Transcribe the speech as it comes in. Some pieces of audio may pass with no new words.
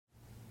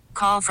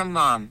call from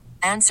mom.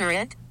 Answer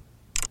it.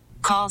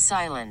 Call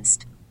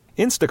silenced.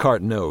 Instacart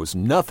knows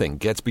nothing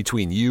gets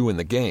between you and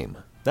the game.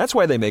 That's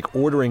why they make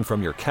ordering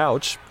from your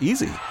couch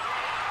easy.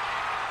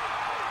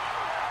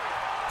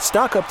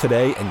 Stock up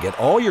today and get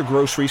all your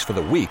groceries for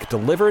the week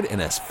delivered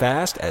in as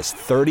fast as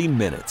 30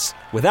 minutes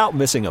without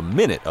missing a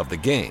minute of the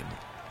game.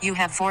 You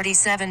have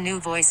 47 new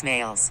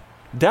voicemails.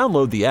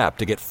 Download the app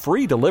to get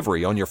free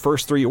delivery on your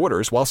first 3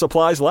 orders while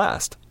supplies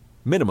last.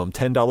 Minimum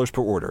 $10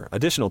 per order.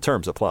 Additional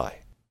terms apply.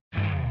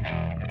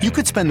 You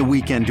could spend the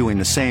weekend doing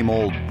the same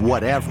old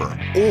whatever,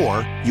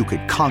 or you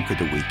could conquer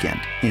the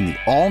weekend in the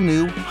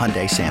all-new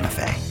Hyundai Santa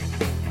Fe.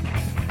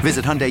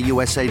 Visit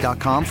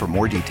HyundaiUSA.com for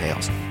more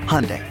details.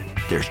 Hyundai,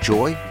 there's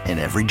joy in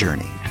every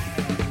journey.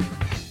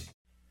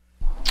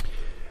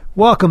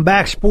 Welcome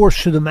back,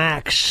 Sports to the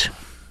Max.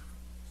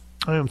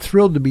 I am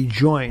thrilled to be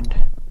joined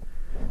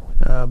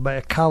by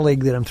a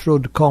colleague that I'm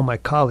thrilled to call my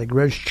colleague.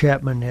 Reg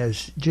Chapman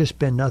has just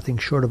been nothing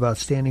short of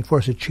outstanding for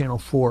us at Channel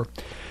 4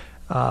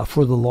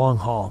 for the long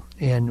haul.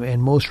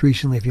 And most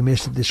recently, if you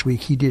missed it this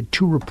week, he did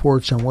 2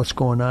 reports on what's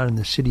going on in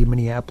the city of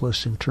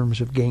Minneapolis in terms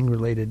of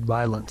gang-related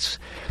violence.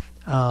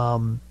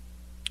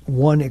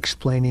 One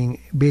explaining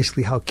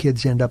basically how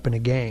kids end up in a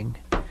gang,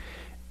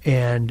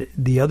 and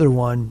the other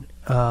one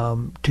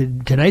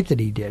tonight that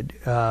he did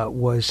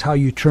was how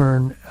you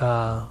turn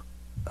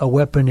a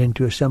weapon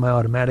into a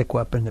semi-automatic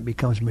weapon that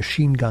becomes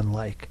machine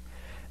gun-like,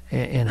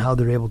 and how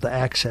they're able to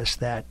access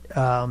that.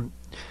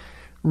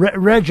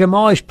 Reg, I'm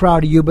always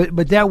proud of you,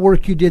 but that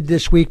work you did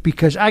this week,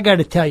 because I got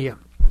to tell you,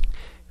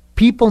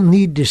 people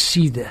need to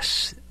see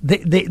this.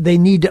 They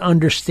need to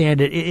understand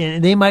it,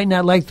 and they might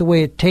not like the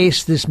way it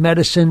tastes, this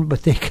medicine,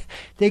 but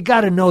they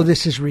got to know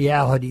this is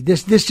reality.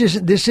 This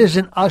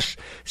isn't us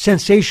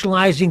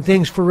sensationalizing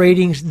things for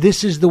ratings.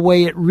 This is the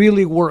way it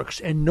really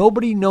works, and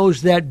nobody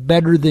knows that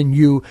better than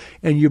you.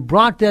 And you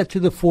brought that to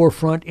the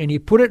forefront, and you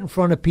put it in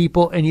front of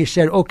people, and you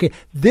said, okay,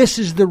 this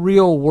is the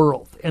real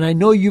world. And I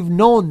know you've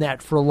known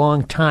that for a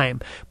long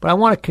time, but I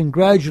want to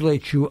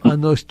congratulate you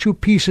on those 2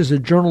 pieces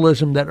of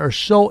journalism that are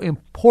so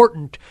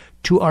important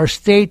to our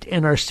state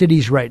and our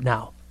cities right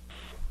now.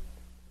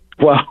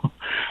 Well,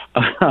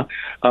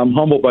 I'm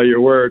humbled by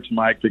your words,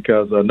 Mike,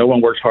 because no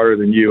one works harder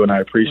than you, and I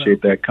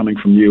appreciate that coming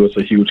from you. It's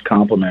a huge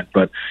compliment.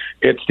 But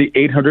it's the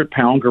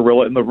 800-pound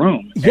gorilla in the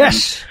room.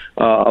 Yes.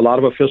 And, a lot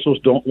of officials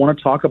don't want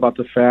to talk about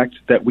the fact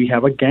that we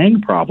have a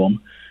gang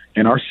problem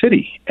in our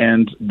city,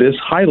 and this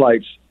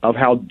highlights of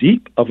how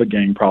deep of a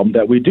gang problem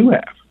that we do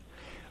have.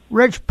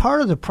 Reg,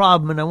 part of the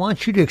problem, and I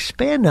want you to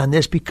expand on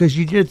this because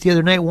you did it the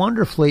other night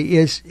wonderfully,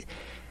 is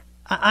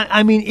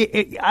I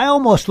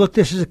almost look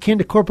this as akin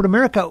to corporate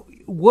America.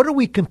 What are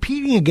we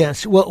competing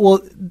against?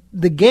 Well,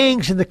 the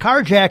gangs and the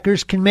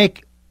carjackers can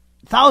make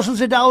thousands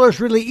of dollars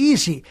really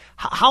easy.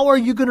 How are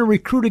you going to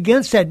recruit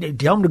against that?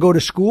 Tell them to go to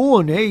school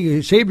and, hey,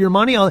 you save your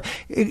money.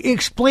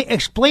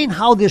 Explain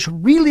how this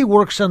really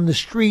works on the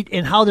street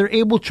and how they're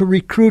able to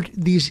recruit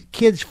these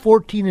kids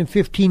 14 and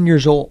 15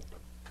 years old.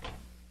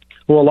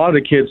 Well, a lot of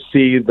the kids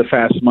see the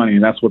fast money,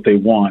 and that's what they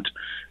want.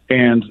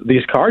 And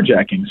these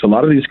carjackings, a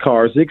lot of these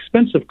cars, the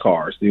expensive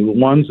cars, the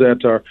ones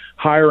that are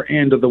higher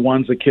end are the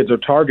ones that kids are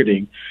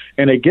targeting,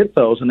 and they get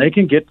those, and they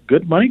can get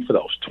good money for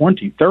those,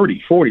 $20, $30,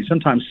 $40,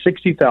 sometimes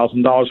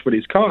 $60,000 for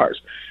these cars.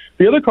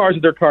 The other cars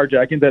that they're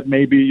carjacking, that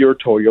may be your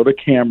Toyota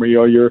Camry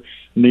or your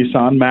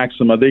Nissan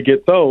Maxima, they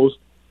get those,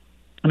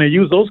 and they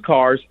use those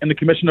cars in the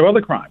commission of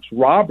other crimes,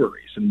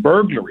 robberies and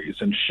burglaries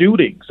and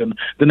shootings, and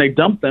then they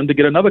dump them to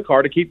get another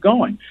car to keep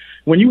going.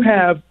 When you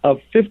have a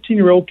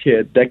 15-year-old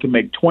kid that can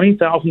make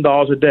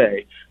 $20,000 a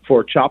day for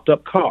a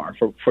chopped-up car,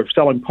 for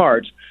selling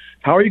parts,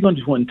 how are you going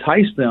to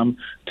entice them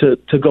to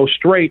go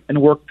straight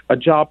and work a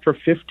job for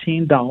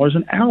 $15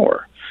 an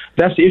hour?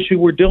 That's the issue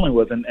we're dealing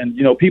with. And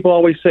you know, people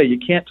always say you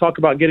can't talk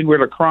about getting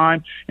rid of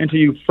crime until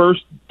you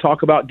first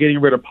talk about getting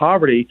rid of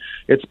poverty.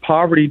 It's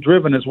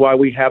poverty-driven is why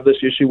we have this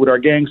issue with our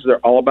gangs. They're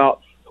all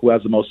about who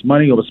has the most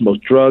money, who has the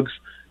most drugs,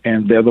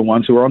 and they're the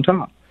ones who are on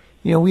top.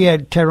 You know, we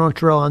had Tyrone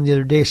Terrell on the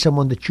other day,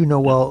 someone that you know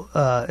well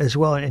as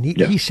well, and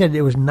he said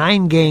it was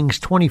 9 gangs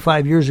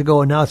 25 years ago,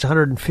 and now it's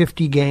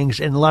 150 gangs,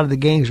 and a lot of the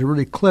gangs are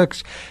really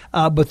cliques,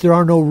 but there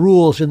are no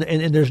rules, and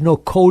there's no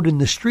code in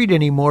the street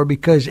anymore,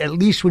 because at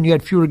least when you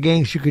had fewer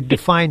gangs, you could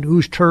define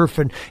who's turf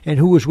and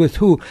who was with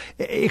who.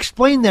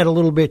 Explain that a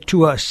little bit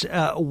to us,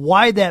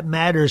 why that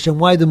matters, and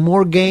why the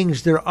more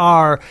gangs there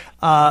are,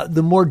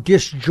 the more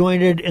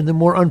disjointed and the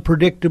more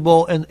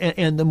unpredictable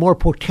and the more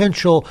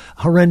potential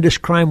horrendous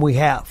crime we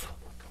have.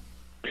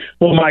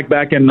 Well, Mike,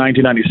 back in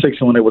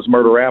 1996, when it was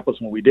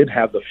Murderapolis, when we did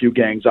have the few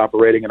gangs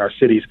operating in our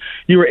cities,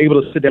 you were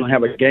able to sit down and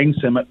have a gang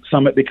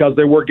summit because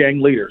there were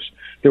gang leaders.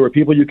 There were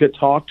people you could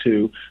talk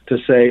to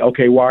say,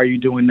 okay, why are you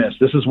doing this?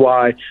 This is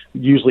why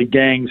usually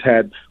gangs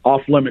had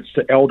off limits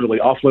to elderly,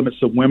 off limits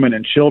to women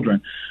and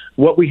children.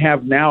 What we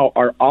have now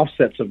are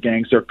offsets of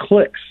gangs. They're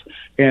cliques,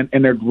 and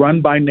they're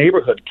run by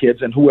neighborhood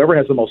kids, and whoever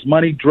has the most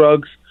money,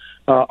 drugs,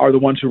 are the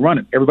ones who run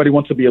it. Everybody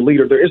wants to be a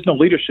leader. There is no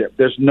leadership.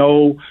 There's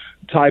no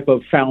type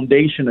of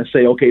foundation to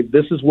say, okay,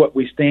 this is what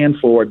we stand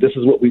for. This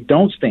is what we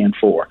don't stand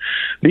for.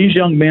 These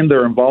young men that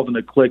are involved in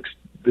the cliques,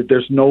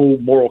 there's no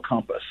moral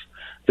compass.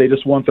 They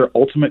just want their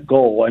ultimate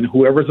goal, and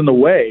whoever's in the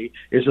way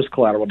is just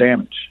collateral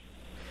damage.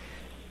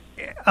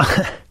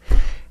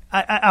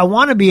 I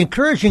want to be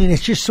encouraging, and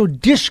it's just so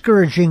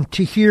discouraging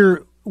to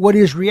hear what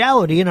is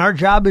reality, and our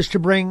job is to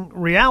bring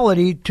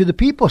reality to the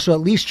people, so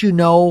at least you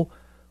know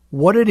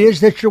what it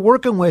is that you're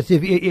working with,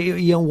 if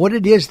you know what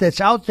it is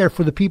that's out there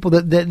for the people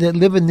that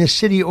live in this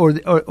city or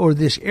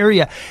this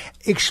area.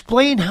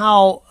 Explain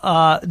how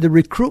the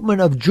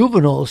recruitment of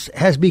juveniles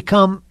has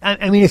become.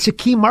 I mean, it's a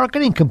key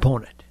marketing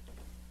component.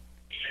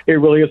 It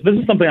really is. This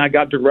is something I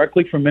got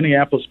directly from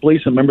Minneapolis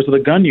police and members of the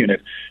gun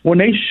unit. When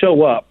they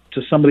show up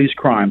to some of these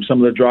crimes,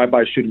 some of the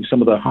drive-by shootings,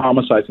 some of the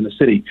homicides in the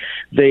city,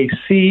 they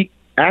see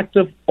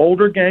active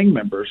older gang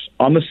members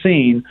on the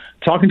scene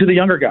talking to the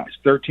younger guys,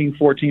 13,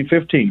 14,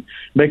 15,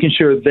 making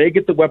sure they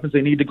get the weapons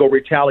they need to go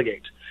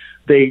retaliate.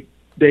 They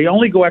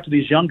only go after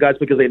these young guys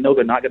because they know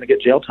they're not going to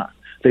get jail time.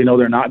 They know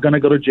they're not going to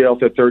go to jail if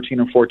they're 13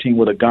 or 14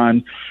 with a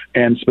gun.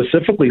 And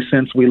specifically,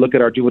 since we look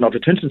at our juvenile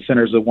detention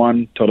centers, the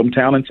one Totem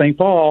Town in St.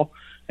 Paul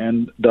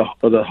and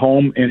the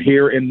home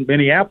here in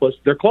Minneapolis,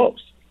 they're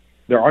closed.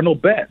 There are no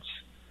beds.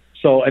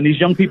 So, and these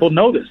young people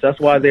know this.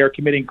 That's why they are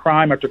committing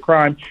crime after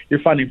crime.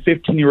 You're finding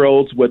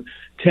 15-year-olds with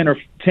 10 or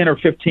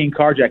 15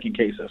 carjacking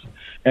cases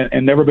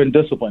and never been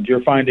disciplined.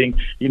 You're finding,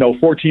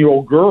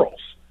 14-year-old girls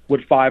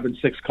with 5 and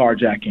 6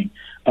 carjacking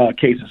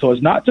cases. So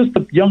it's not just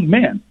the young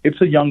men. It's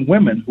the young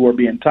women who are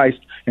being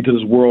enticed into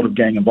this world of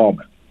gang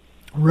involvement.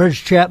 Reg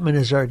Chapman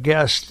is our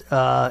guest.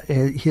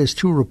 His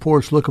 2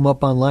 reports, look them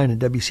up online at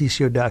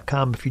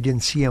WCCO.com if you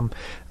didn't see them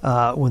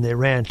when they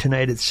ran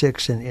tonight at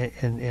 6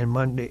 and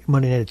Monday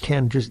night at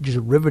 10, just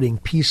riveting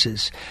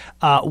pieces.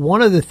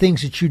 One of the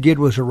things that you did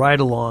was a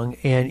ride-along,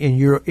 and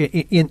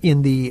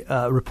in the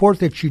report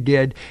that you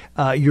did,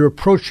 you're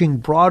approaching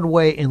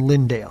Broadway and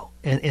Lyndale,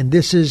 and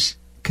this is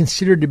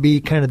considered to be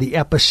kind of the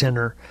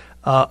epicenter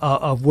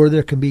of where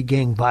there can be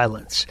gang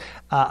violence.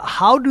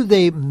 How do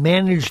they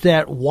manage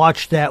that,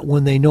 watch that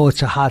when they know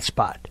it's a hot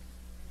spot?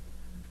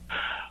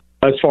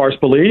 As far as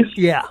police?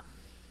 Yeah.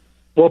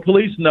 Well,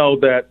 police know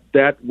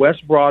that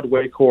West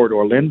Broadway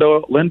corridor,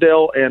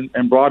 Lyndale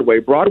and Broadway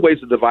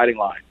is the dividing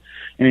line.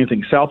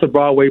 Anything south of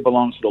Broadway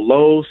belongs to the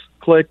Lowe's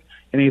clique.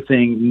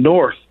 Anything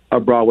north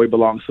of Broadway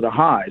belongs to the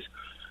Highs.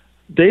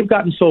 They've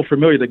gotten so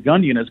familiar, the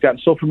gun unit has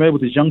gotten so familiar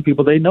with these young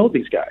people, they know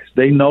these guys.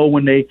 They know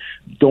when they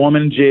throw them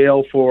in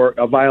jail for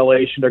a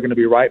violation, they're going to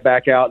be right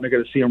back out, and they're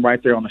going to see them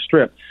right there on the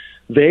strip.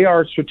 They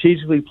are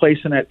strategically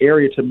placed in that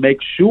area to make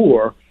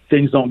sure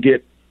things don't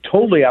get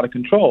totally out of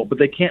control, but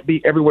they can't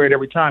be everywhere at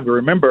every time. You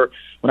remember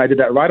when I did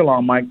that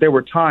ride-along, Mike, there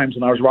were times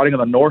when I was riding on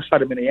the north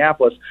side of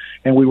Minneapolis,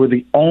 and we were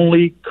the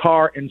only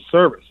car in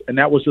service, and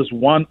that was just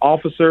one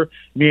officer,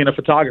 me, and a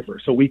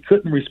photographer. So we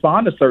couldn't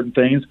respond to certain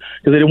things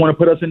because they didn't want to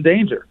put us in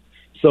danger.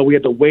 So we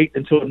had to wait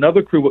until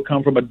another crew would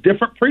come from a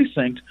different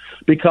precinct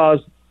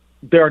because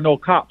there are no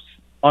cops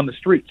on the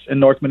streets in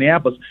North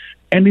Minneapolis.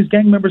 And these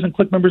gang members and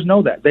clique members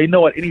know that. They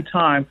know at any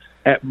time,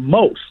 at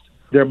most,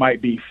 there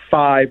might be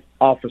 5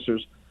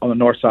 officers on the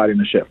north side in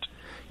the shift.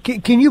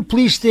 Can you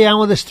please stay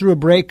on with us through a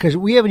break? Because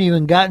we haven't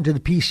even gotten to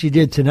the piece you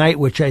did tonight,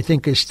 which I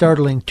think is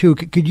startling, too.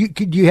 Could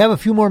you have a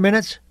few more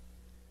minutes?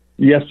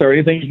 Yes, sir.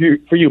 Anything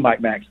for you,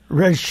 Mike Max.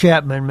 Reg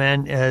Chapman,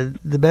 man,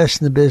 the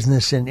best in the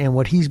business, and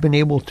what he's been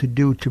able to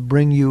do to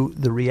bring you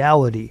the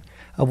reality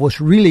of what's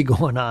really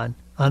going on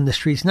the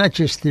streets, not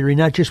just theory,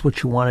 not just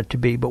what you want it to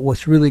be, but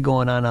what's really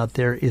going on out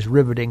there is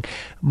riveting.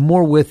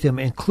 More with him,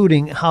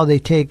 including how they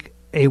take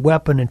a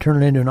weapon and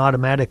turn it into an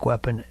automatic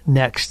weapon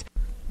next.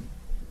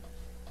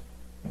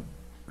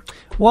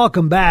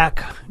 Welcome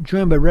back.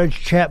 Joined by Reg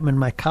Chapman,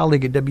 my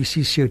colleague at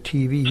WCCO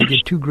TV. He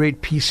did 2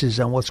 great pieces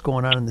on what's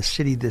going on in the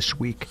city this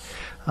week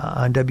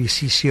on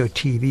WCCO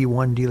TV.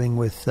 One dealing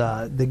with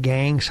the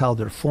gangs, how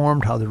they're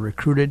formed, how they're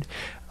recruited.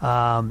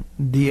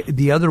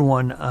 The other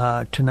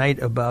one tonight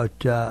about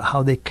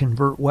how they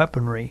convert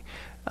weaponry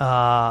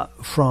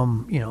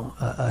from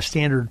a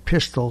standard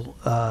pistol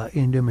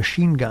into a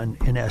machine gun,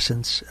 in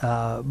essence,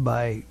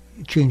 by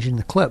changing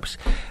the clips.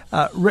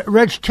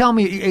 Reg, tell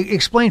me,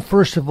 explain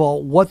first of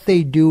all what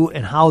they do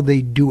and how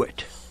they do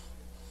it.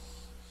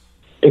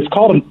 It's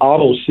called an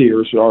auto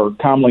sears, or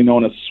commonly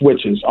known as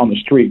switches on the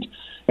street,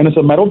 and it's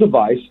a metal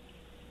device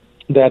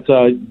that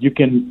you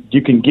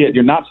can get.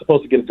 You're not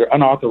supposed to get it. They're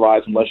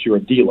unauthorized unless you're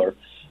a dealer,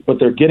 but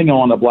they're getting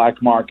on the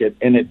black market,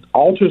 and it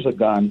alters a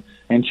gun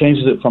and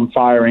changes it from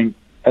firing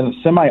as a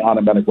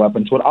semi-automatic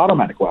weapon to an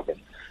automatic weapon.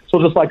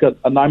 So just like a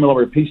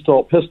 9mm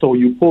pistol,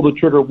 you pull the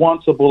trigger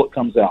once, a bullet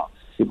comes out.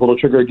 You pull the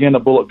trigger again, a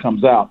bullet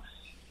comes out.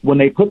 When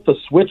they put the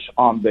switch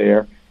on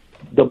there,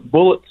 the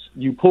bullets,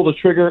 you pull the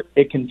trigger,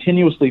 it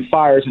continuously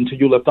fires until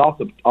you lift off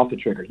the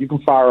trigger. You can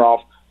fire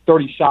off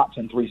 30 shots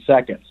in 3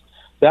 seconds.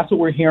 That's what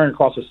we're hearing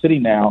across the city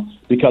now,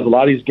 because a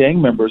lot of these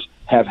gang members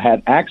have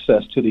had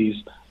access to these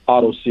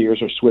auto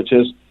sears or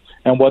switches.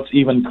 And what's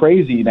even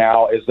crazy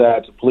now is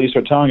that police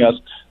are telling us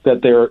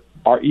that they're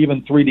are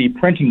even 3D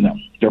printing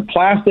them. They're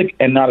plastic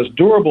and not as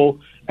durable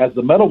as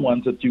the metal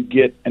ones that you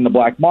get in the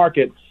black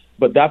market,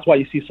 but that's why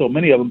you see so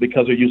many of them,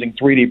 because they're using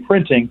 3D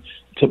printing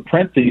to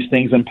print these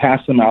things and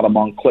pass them out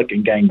among clique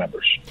and gang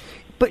members.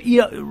 But,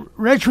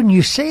 Reg, when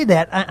you say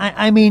that,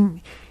 I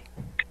mean,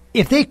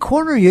 if they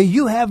corner you,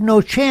 you have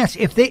no chance.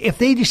 If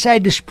they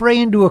decide to spray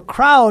into a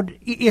crowd,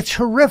 it's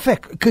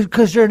horrific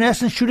because they're in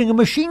essence shooting a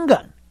machine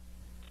gun.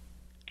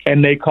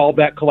 And they call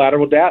that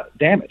collateral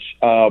damage.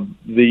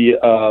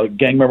 The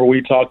gang member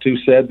we talked to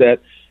said that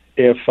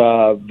if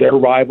their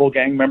rival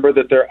gang member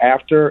that they're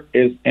after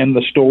is in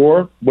the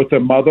store with their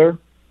mother,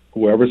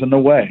 whoever's in the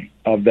way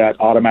of that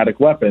automatic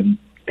weapon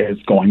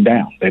is going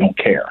down. They don't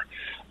care.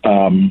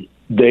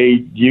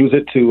 They use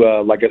it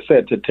to, like I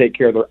said, to take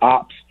care of their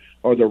ops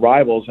or their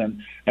rivals.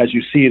 And as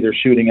you see, they're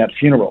shooting at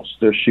funerals.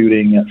 They're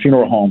shooting at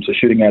funeral homes. They're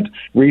shooting at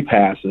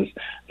repasses.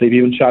 They've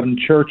even shot in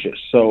churches.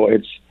 So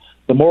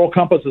the moral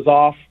compass is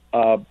off.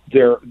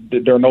 There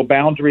are no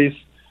boundaries.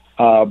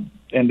 And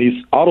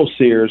these auto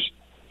sears,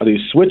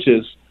 these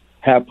switches,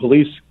 have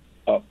police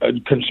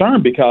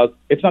concerned because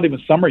it's not even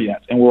summer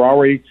yet. And we're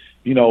already,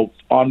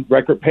 on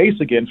record pace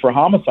again for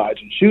homicides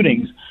and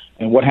shootings.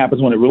 And what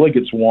happens when it really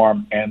gets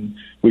warm and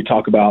we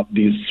talk about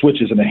these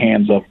switches in the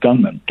hands of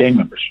gang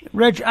members.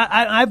 Reg,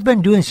 I've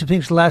been doing some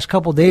things the last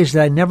couple of days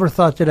that I never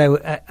thought that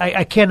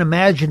I can't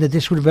imagine that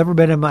this would have ever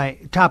been in my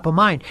top of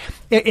mind.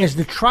 As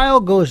the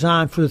trial goes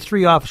on for the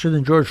 3 officers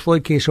in the George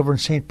Floyd case over in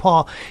St.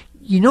 Paul,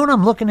 you know what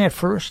I'm looking at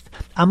first?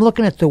 I'm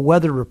looking at the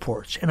weather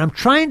reports, and I'm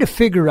trying to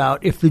figure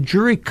out if the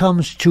jury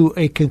comes to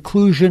a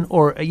conclusion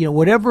or,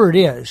 whatever it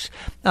is,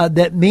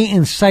 that may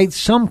incite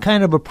some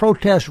kind of a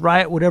protest,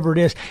 riot, whatever it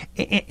is.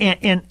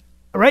 And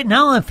right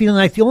now I'm feeling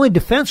like the only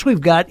defense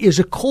we've got is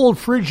a cold,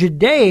 frigid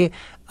day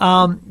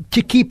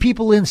to keep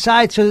people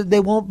inside so that they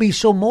won't be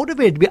so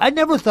motivated. I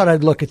never thought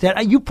I'd look at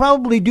that. You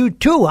probably do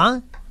too,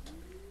 huh?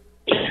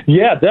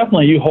 Yeah,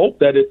 definitely. You hope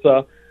that if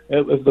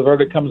the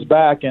verdict comes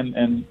back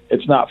and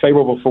it's not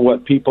favorable for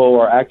what people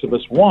or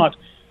activists want,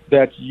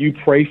 that you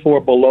pray for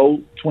a below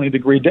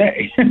 20-degree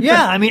day.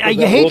 Yeah, I mean,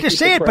 you hate to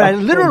say it, but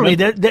literally,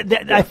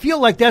 I feel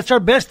like that's our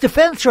best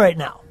defense right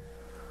now.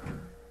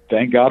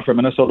 Thank God for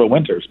Minnesota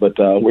winters, but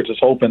we're just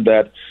hoping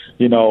that,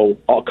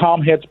 all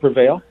calm heads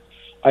prevail.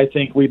 I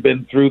think we've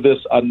been through this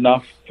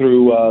enough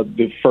through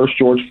the first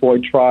George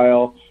Floyd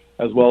trial,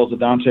 as well as the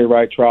Daunte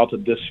Wright trial, to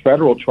this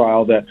federal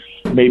trial, that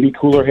maybe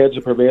cooler heads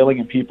are prevailing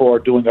and people are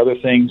doing other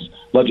things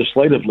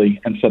legislatively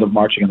instead of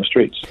marching in the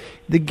streets.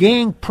 The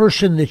gang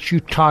person that you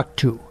talk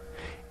to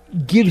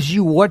gives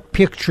you what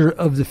picture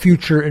of the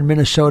future in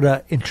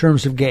Minnesota in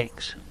terms of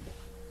gangs?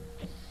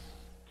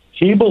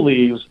 He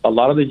believes a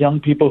lot of the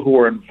young people who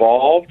are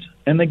involved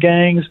in the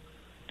gangs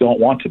don't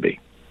want to be.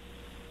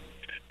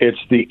 It's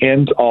the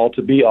end all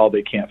to be all.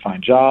 They can't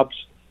find jobs.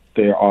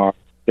 There are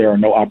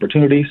no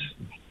opportunities.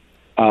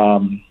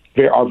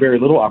 There are very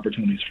little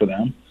opportunities for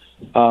them.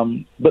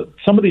 But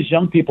some of these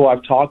young people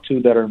I've talked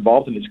to that are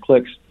involved in these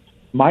cliques,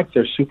 Mike,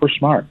 they're super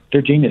smart.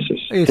 They're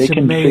geniuses. They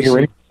can figure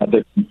it out.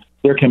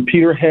 They're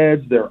computer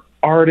heads. They're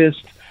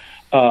artists,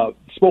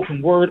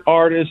 spoken word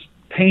artists,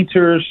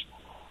 painters,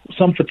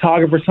 some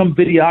photographers, some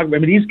videographers. I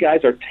mean, these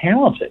guys are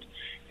talented.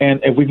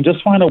 And if we can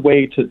just find a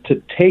way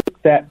to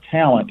take that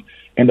talent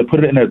and to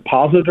put it in a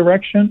positive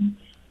direction,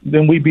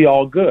 then we'd be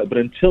all good. But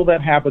until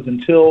that happens,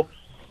 until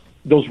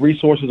those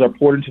resources are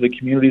poured into the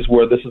communities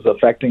where this is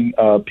affecting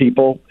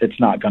people, it's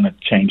not going to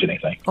change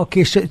anything.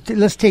 Okay, so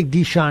let's take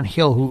Deshaun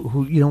Hill,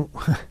 who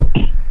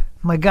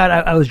my God,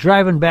 I was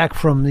driving back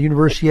from the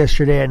university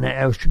yesterday, and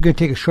I was going to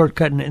take a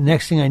shortcut, and the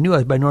next thing I knew, I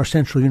was by North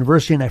Central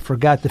University, and I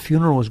forgot the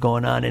funeral was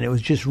going on, and it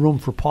was just room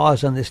for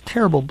pause on this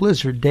terrible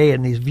blizzard day,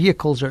 and these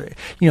vehicles are,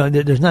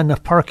 there's not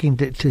enough parking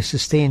to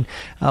sustain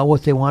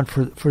what they want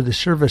for the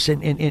service,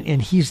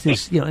 and he's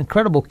this,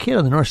 incredible kid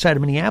on the north side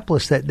of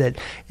Minneapolis that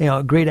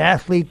a great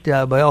athlete,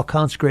 by all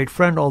counts, great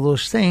friend, all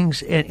those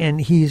things,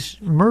 and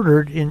he's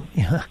murdered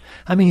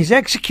he's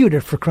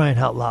executed, for crying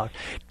out loud.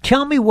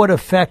 Tell me what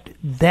effect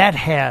that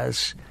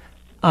has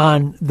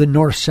on the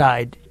north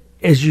side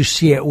as you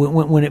see it,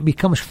 when it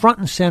becomes front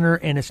and center,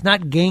 and it's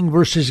not gang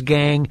versus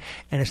gang,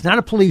 and it's not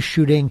a police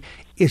shooting,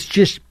 it's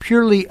just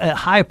purely a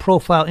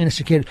high-profile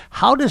innocent kid.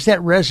 How does that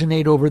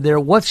resonate over there?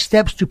 What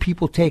steps do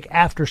people take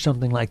after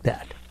something like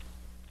that?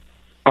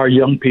 Our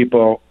young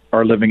people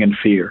are living in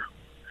fear.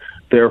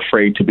 They're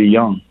afraid to be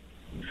young.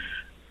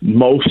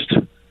 Most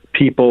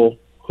people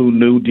who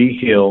knew D.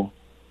 Hill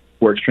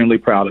were extremely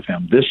proud of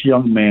him. This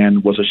young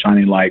man was a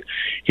shining light.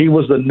 He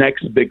was the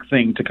next big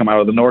thing to come out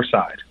of the north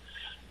side.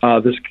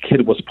 This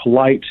kid was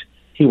polite.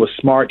 He was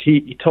smart.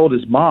 He told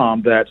his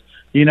mom that,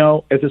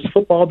 if this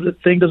football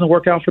thing doesn't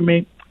work out for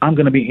me, I'm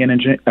going to be an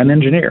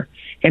engineer.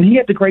 And he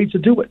had the grades to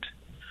do it.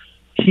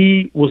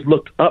 He was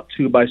looked up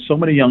to by so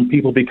many young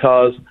people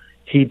because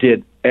he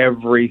did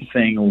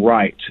everything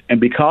right. And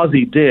because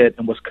he did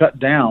and was cut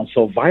down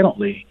so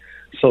violently,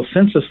 so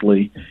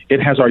senselessly,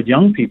 it has our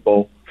young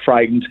people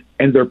frightened,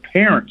 and their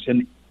parents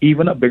in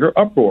even a bigger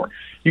uproar.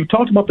 You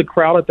talked about the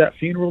crowd at that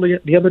funeral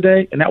the other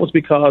day, and that was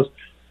because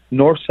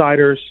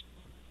Northsiders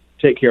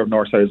take care of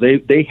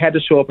Northsiders. They had to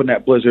show up in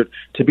that blizzard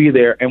to be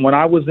there. And when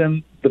I was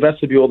in the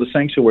vestibule of the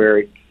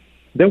sanctuary,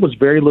 there was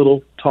very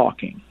little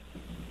talking.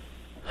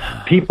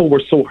 People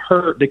were so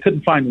hurt they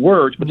couldn't find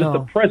words, but just the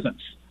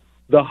presence,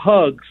 the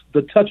hugs,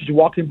 the touches,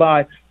 walking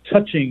by,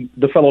 touching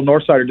the fellow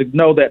Northsider to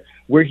know that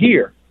we're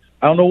here.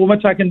 I don't know what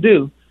much I can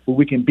do, but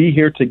we can be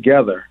here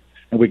together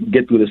and we can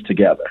get through this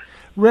together.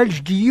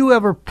 Reg, do you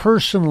ever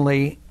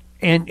personally,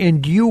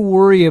 and do you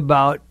worry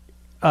about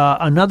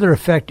another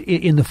effect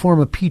in the form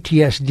of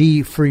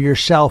PTSD for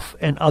yourself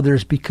and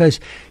others because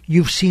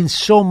you've seen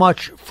so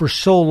much for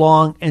so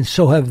long and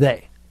so have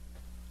they?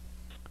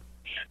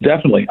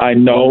 Definitely. I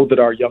know that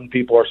our young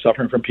people are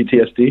suffering from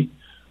PTSD.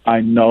 I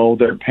know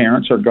their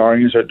parents or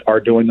guardians are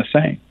doing the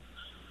same.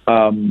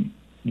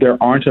 There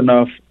aren't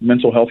enough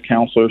mental health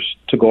counselors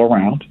to go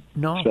around,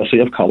 especially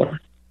of color.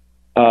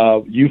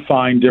 You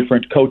find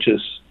different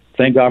coaches.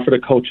 Thank God for the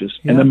coaches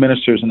and the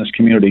ministers in this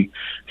community,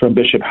 from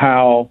Bishop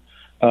Howell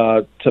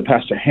to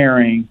Pastor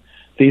Herring.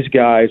 These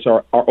guys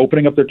are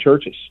opening up their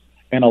churches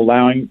and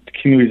allowing the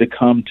community to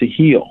come to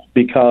heal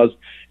because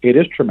it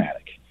is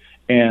traumatic.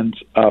 And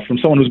from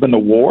someone who's been to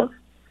war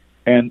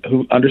and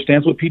who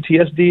understands what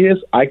PTSD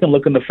is, I can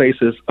look in the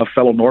faces of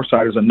fellow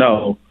Northsiders and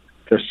know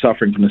they're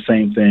suffering from the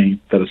same thing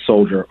that a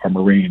soldier or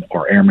Marine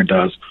or airman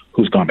does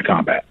who's gone to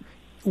combat.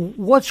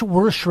 What's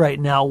worse right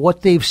now,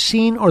 what they've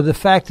seen or the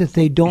fact that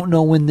they don't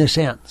know when this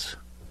ends?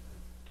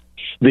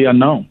 The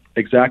unknown,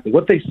 exactly.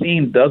 What they've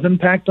seen does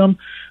impact them,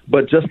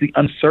 but just the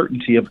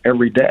uncertainty of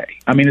every day.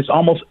 I mean, it's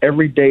almost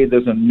every day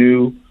there's a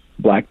new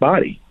black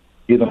body,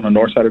 either on the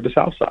north side or the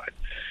south side.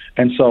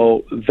 And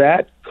so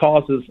that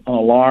causes an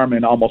alarm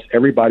in almost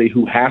everybody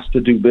who has to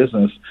do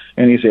business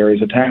in these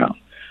areas of town,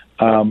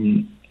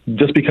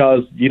 just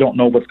because you don't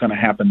know what's going to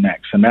happen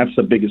next. And that's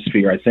the biggest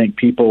fear. I think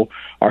people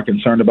are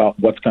concerned about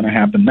what's going to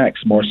happen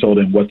next more so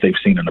than what they've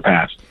seen in the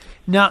past.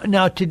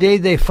 Now today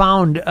they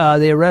found,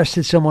 they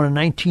arrested someone, a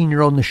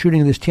 19-year-old, in the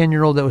shooting of this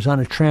 10-year-old that was on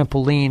a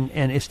trampoline,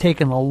 and it's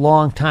taken a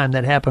long time.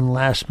 That happened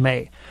last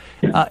May.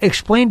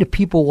 Explain to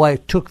people why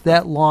it took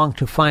that long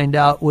to find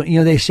out.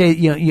 They say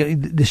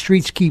the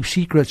streets keep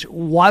secrets.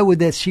 Why would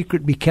that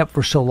secret be kept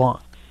for so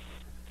long?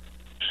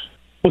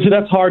 Well, see,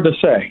 that's hard to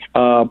say.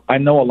 I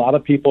know a lot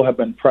of people have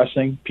been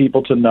pressing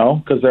people to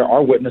know because there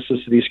are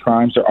witnesses to these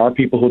crimes. There are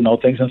people who know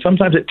things, and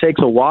sometimes it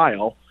takes a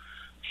while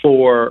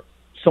for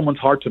someone's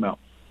heart to melt,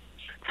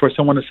 for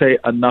someone to say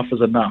enough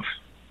is enough.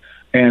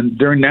 And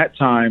during that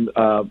time,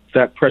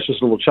 that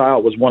precious little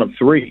child was one of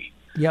three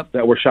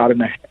that were shot in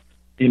the head,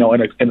 in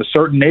a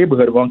certain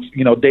neighborhood amongst,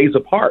 days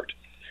apart.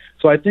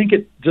 So I think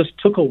it just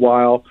took a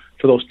while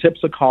for those tips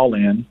to call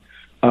in,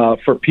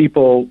 for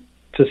people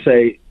to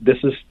say,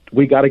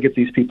 we got to get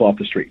these people off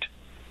the street.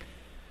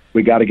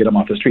 We got to get them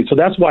off the street. So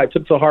that's why it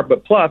took so hard.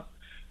 But plus,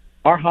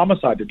 our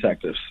homicide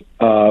detectives,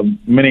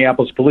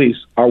 Minneapolis police,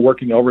 are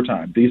working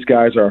overtime. These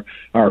guys are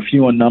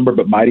few in number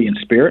but mighty in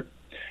spirit,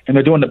 and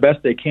they're doing the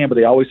best they can, but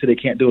they always say they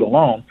can't do it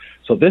alone.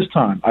 So this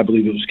time, I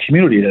believe it was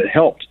community that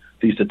helped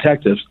these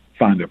detectives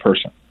find their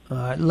person.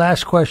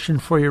 Last question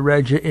for you,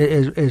 Reg,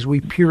 as we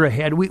peer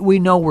ahead. We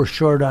know we're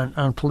short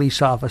on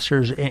police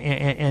officers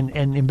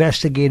and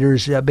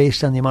investigators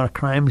based on the amount of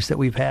crimes that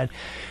we've had.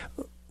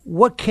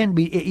 What can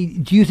be?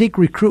 Do you think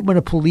recruitment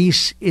of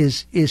police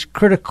is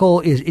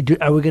critical?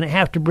 Are we going to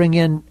have to bring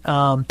in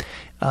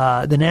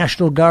the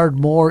National Guard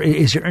more?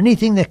 Is there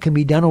anything that can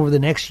be done over the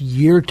next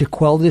year to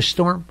quell this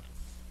storm?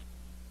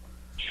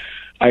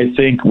 I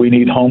think we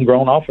need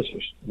homegrown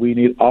officers. We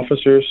need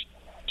officers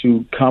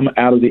to come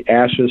out of the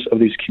ashes of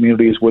these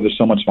communities where there's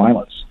so much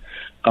violence.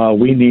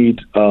 We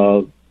need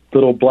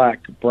little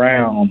black,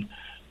 brown,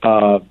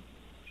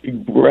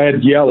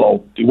 red,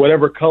 yellow,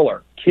 whatever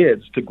color,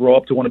 kids to grow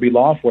up to want to be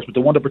law enforcement,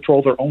 to want to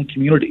patrol their own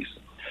communities,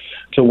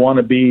 to want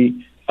to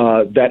be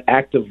that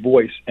active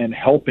voice and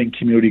helping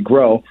community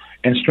grow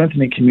and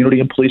strengthening community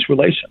and police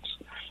relations.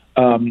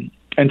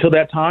 Until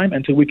that time,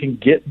 until we can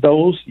get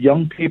those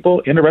young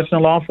people interested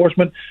in law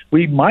enforcement,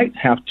 we might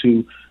have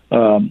to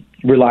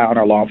rely on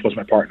our law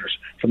enforcement partners,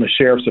 from the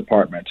sheriff's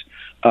department,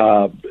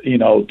 to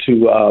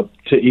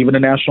even the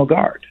National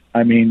Guard.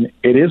 I mean,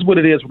 it is what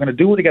it is. We're going to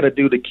do what we got to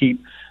do to keep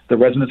the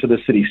residents of the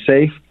city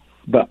safe,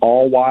 but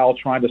all while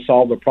trying to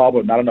solve the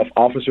problem of not enough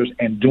officers,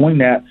 and doing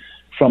that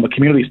from a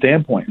community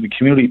standpoint, and the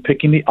community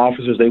picking the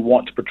officers they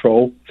want to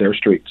patrol their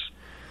streets.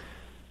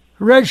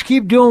 Reg,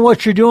 keep doing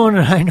what you're doing,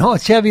 and I know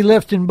it's heavy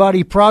lifting,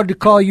 buddy. Proud to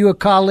call you a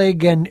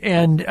colleague, and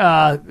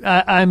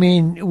I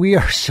mean, we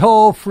are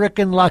so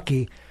frickin'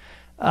 lucky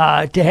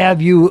to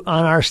have you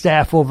on our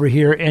staff over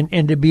here,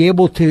 and to be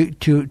able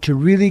to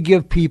really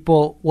give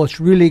people what's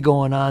really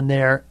going on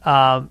there.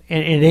 And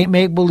it ain't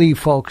make believe,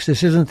 folks.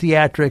 This isn't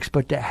theatrics,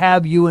 but to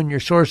have you and your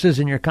sources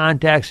and your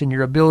contacts and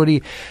your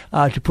ability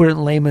to put it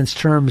in layman's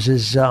terms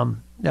is.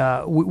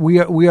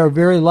 We are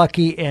very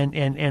lucky,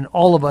 and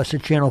all of us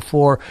at Channel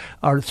 4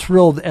 are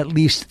thrilled, at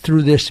least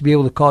through this, to be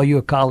able to call you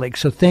a colleague.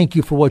 So thank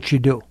you for what you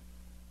do.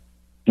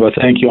 Well,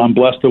 thank you. I'm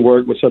blessed to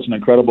work with such an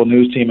incredible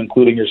news team,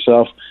 including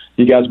yourself.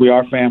 You guys, we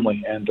are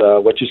family, and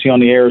what you see on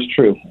the air is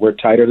true. We're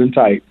tighter than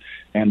tight,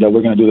 and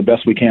we're going to do the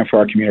best we can for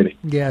our community.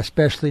 Yeah,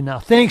 especially now.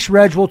 Thanks,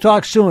 Reg. We'll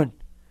talk soon.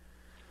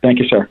 Thank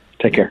you, sir.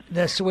 Take care.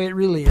 That's the way it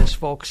really is,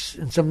 folks.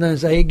 And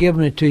sometimes I hate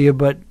giving it to you,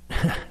 but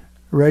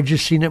Reg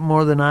has seen it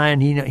more than I,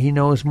 and he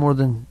knows more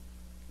than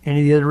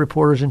any of the other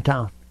reporters in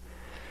town.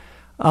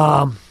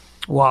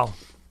 Wow.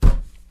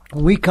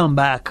 When we come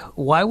back,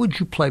 why would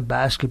you play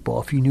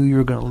basketball if you knew you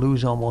were going to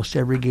lose almost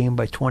every game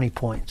by 20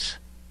 points?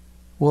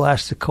 We'll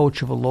ask the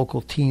coach of a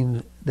local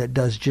team that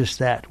does just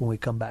that when we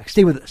come back.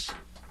 Stay with us.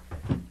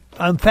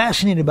 I'm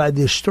fascinated by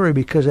this story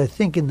because I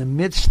think in the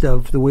midst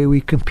of the way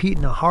we compete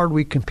and how hard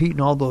we compete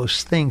and all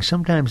those things,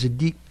 sometimes a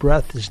deep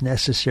breath is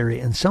necessary,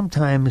 and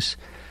sometimes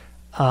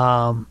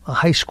a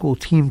high school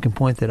team can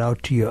point that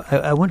out to you.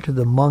 I went to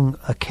the Hmong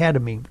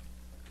Academy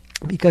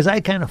because I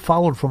kind of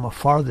followed from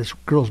afar this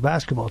girls'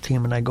 basketball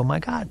team, and I go, my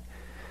God,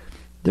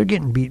 they're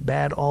getting beat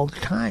bad all the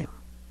time.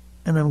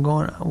 And I'm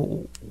going,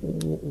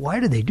 why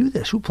do they do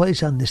this? Who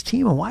plays on this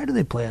team, and why do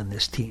they play on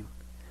this team?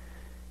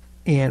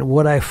 And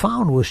what I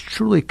found was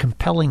truly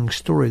compelling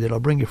story that I'll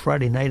bring you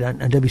Friday night on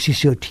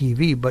WCCO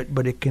TV,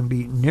 but it can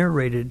be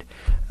narrated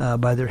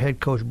by their head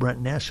coach, Brent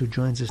Ness, who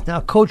joins us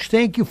now. Coach,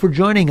 thank you for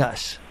joining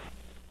us.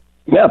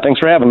 Yeah, thanks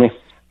for having me.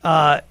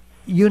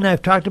 You and I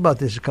have talked about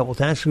this a couple of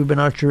times. We've been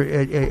out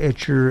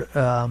at your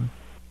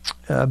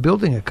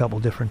building a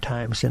couple different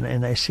times,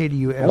 and I say to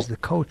you as the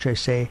coach, I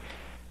say,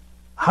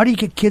 how do you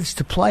get kids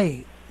to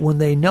play when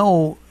they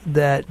know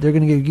that they're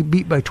going to get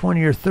beat by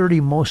 20 or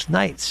 30 most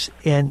nights?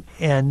 And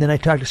then I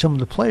talked to some of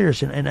the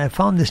players, and I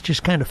found this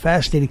just kind of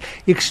fascinating.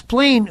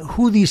 Explain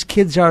who these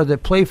kids are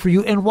that play for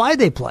you and why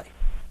they play.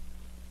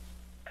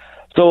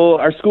 So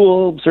our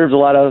school serves a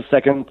lot of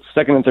second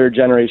and third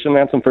generation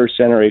and some first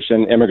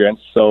generation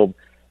immigrants. So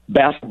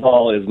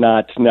basketball is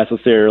not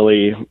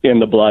necessarily in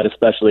the blood,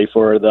 especially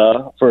for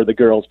the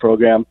girls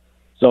program.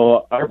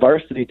 So our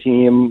varsity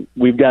team,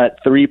 we've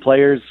got 3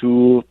 players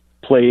who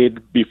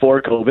played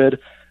before COVID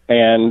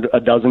and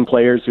a dozen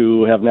players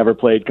who have never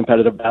played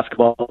competitive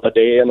basketball a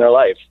day in their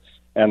life.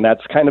 And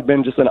that's kind of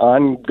been just an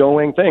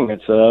ongoing thing.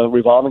 It's a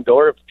revolving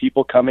door of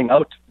people coming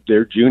out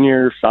their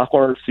junior,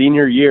 sophomore,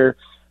 senior year,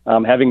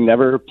 having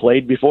never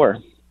played before.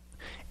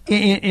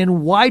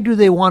 And why do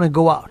they want to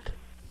go out?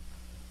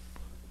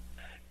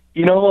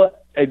 You know,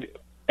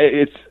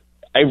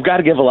 I've got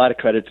to give a lot of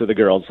credit to the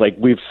girls. Like,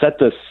 we've set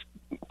this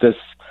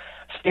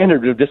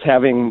standard of just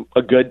having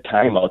a good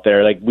time out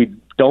there. Like, we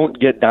don't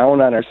get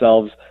down on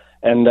ourselves,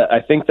 and I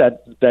think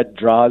that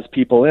draws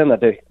people in, that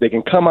they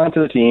can come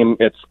onto the team.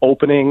 It's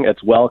opening,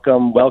 it's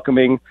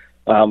welcoming,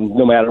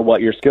 no matter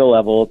what your skill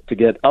level, to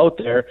get out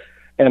there,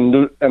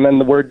 and then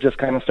the word just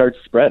kind of starts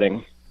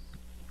spreading.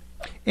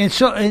 And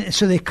so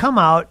they come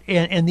out,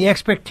 and the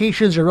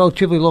expectations are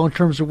relatively low in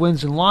terms of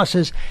wins and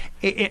losses.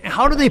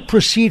 How do they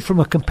proceed from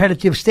a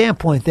competitive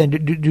standpoint then?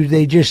 Do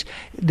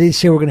they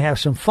say we're going to have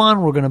some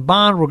fun, we're going to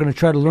bond, we're going to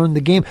try to learn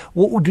the game?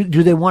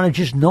 Do they want to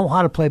just know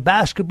how to play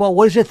basketball?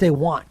 What is it they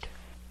want?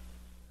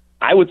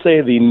 I would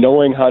say the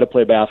knowing how to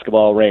play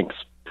basketball ranks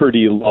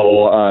pretty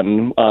low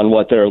on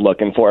what they're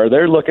looking for.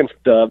 They're looking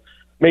to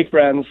make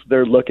friends.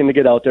 They're looking to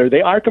get out there.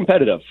 They are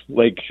competitive.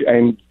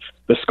 And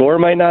the score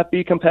might not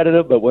be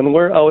competitive, but when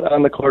we're out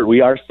on the court, we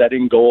are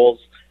setting goals,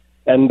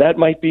 and that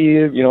might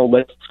be,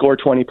 let's score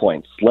 20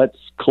 points. Let's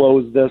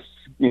close this,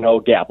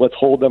 gap. Let's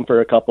hold them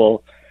for a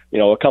couple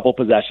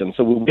possessions.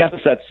 So we have to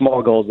set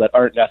small goals that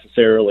aren't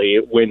necessarily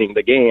winning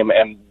the game.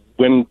 And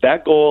when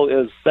that goal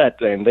is set,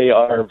 and they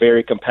are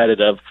very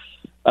competitive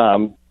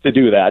to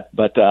do that.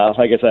 But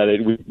like I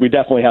said, we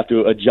definitely have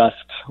to adjust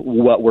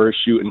what we're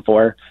shooting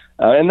for.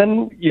 And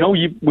then,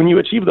 when you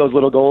achieve those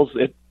little goals,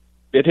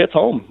 it hits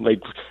home.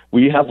 Like,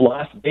 we have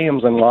lost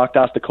games and walked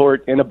off the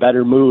court in a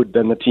better mood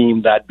than the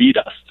team that beat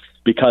us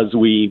because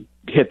we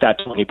hit that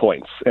 20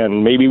 points.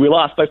 And maybe we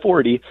lost by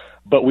 40,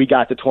 but we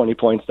got the 20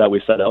 points that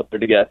we set out there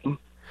to get.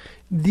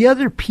 The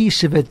other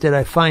piece of it that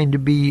I find to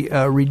be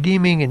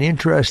redeeming and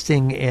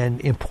interesting and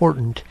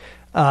important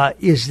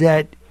is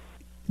that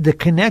the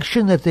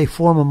connection that they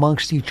form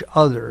amongst each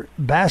other.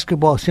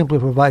 Basketball simply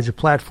provides a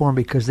platform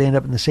because they end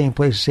up in the same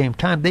place at the same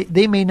time.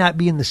 They may not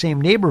be in the same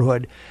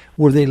neighborhood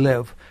where they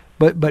live,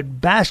 but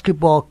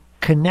basketball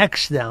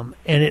connects them,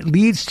 and it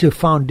leads to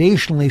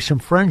foundationally some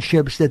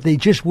friendships that they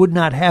just would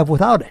not have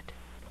without it.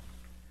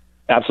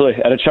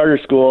 Absolutely. At a charter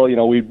school,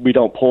 we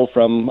don't pull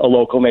from a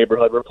local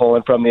neighborhood. We're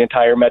pulling from the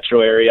entire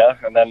metro area,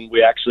 and then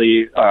we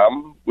actually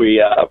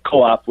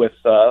co-op with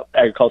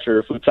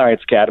Agriculture Food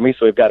Science Academy.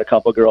 So we've got a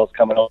couple girls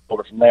coming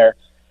over from there,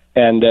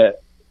 and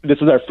this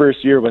is our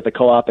first year with the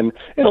co-op, and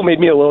it made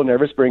me a little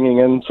nervous bringing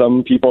in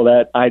some people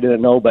that I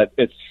didn't know, but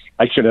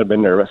I shouldn't have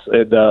been nervous.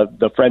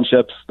 The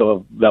friendships,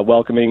 the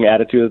welcoming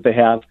attitude that they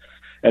have,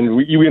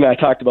 and you and I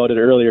talked about it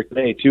earlier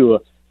today too.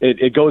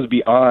 It goes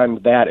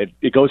beyond that.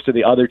 It goes to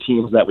the other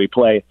teams that we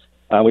play.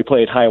 We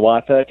played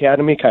Hiawatha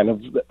Academy, kind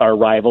of our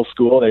rival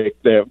school.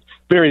 They're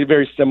very,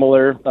 very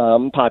similar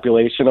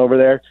population over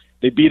there.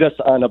 They beat us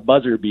on a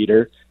buzzer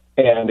beater,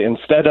 And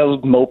instead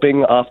of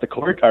moping off the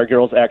court, our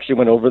girls actually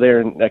went over there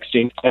and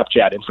exchanged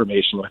Snapchat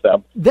information with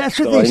them. That's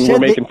what they said. We're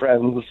making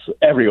friends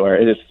everywhere.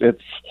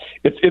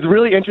 It's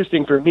really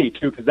interesting for me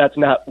too, because that's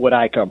not what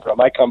I come from.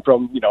 I come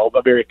from,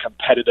 a very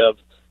competitive.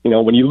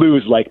 When you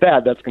lose like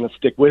that, that's going to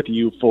stick with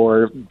you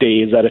for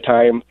days at a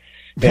time.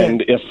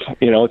 And if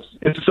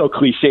it's so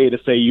cliche to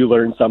say you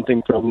learn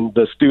something from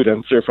the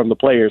students or from the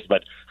players,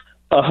 but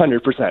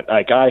 100%.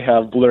 Like, I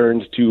have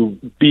learned to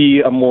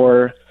be a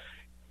more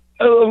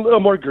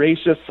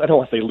gracious, I don't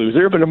want to say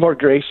loser, but a more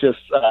gracious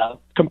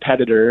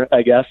competitor,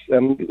 I guess,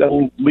 and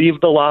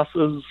leave the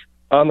losses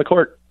on the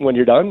court when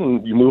you're done,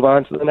 and you move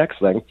on to the next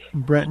thing.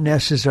 Brent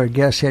Ness is our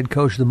guest, head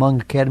coach of the Hmong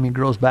Academy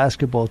girls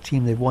basketball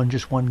team. They've won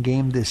just one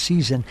game this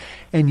season,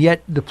 and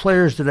yet the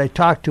players that I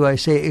talk to, I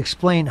say,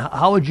 explain,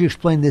 how would you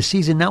explain this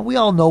season? Now, we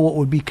all know what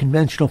would be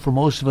conventional for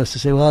most of us to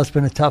say, well, it's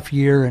been a tough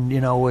year, and,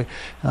 or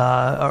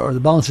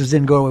the bounces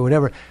didn't go away,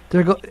 whatever.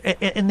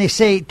 And they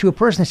say, to a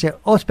person, they say,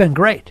 oh, it's been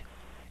great.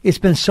 It's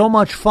been so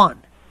much fun.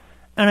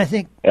 And I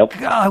think, yep.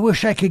 God, I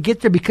wish I could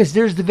get there, because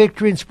there's the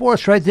victory in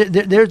sports, right?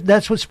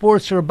 That's what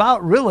sports are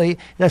about, really.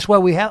 That's why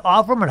we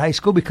offer them at high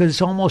school, because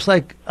it's almost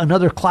like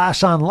another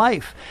class on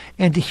life.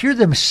 And to hear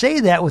them say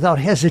that without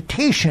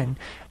hesitation,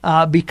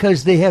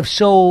 because they have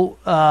so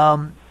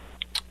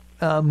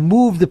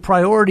moved the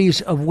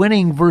priorities of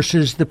winning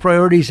versus the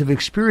priorities of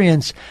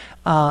experience,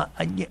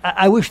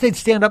 I wish they'd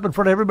stand up in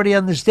front of everybody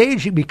on the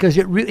stage, because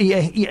it really,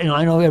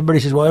 I know everybody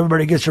says, well,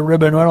 everybody gets a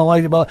ribbon, I don't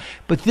like it, but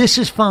this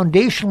is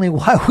foundationally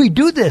why we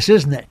do this,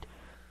 isn't it?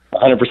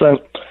 100%.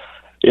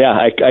 Yeah,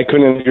 I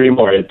couldn't agree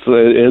more. It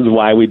is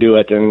why we do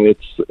it, and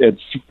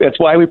it's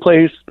why we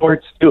play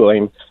sports too. I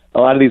mean, a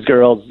lot of these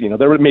girls,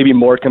 they're maybe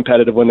more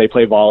competitive when they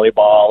play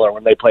volleyball or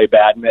when they play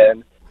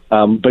badminton,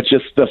 but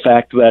just the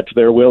fact that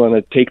they're willing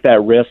to take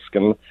that risk,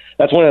 and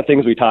that's one of the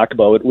things we talk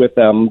about with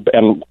them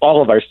and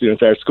all of our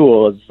students at our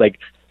school, is like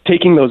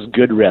taking those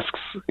good risks.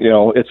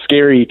 It's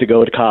scary to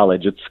go to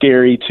college. It's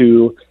scary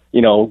to,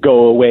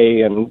 go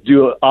away and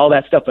do all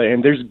that stuff.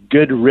 And there's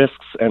good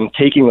risks, and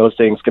taking those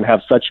things can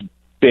have such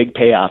big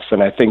payoffs.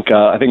 And I think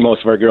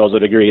most of our girls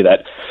would agree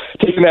that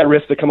taking that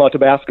risk to come out to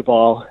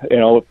basketball,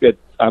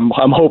 I'm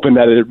hoping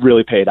that it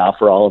really paid off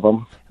for all of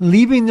them.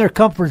 Leaving their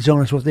comfort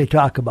zone is what they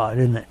talk about,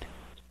 isn't it?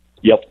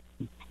 Yep.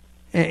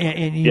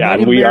 And you might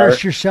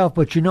embarrass yourself,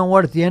 but you know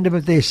what? At the end of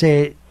it, they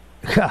say,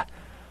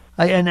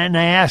 and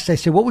I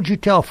said, what would you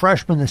tell a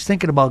freshman that's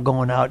thinking about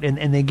going out?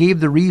 And they gave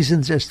the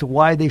reasons as to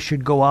why they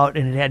should go out,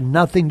 and it had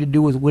nothing to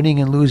do with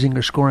winning and losing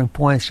or scoring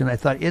points. And I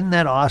thought, isn't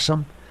that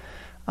awesome?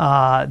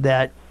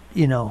 That,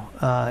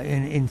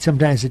 and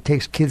sometimes it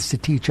takes kids to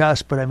teach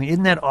us, but I mean,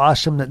 isn't that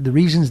awesome that the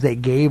reasons they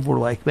gave were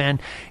like, man,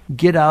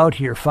 get out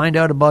here, find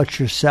out about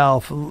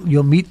yourself,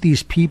 you'll meet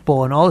these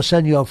people, and all of a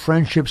sudden you'll have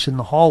friendships in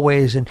the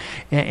hallways,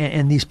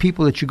 and these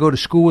people that you go to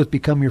school with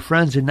become your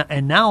friends,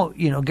 and now,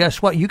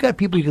 guess what? You got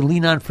people you can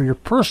lean on for your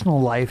personal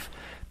life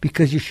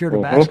because you shared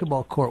a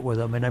basketball court with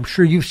them, and I'm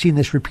sure you've seen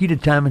this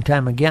repeated time and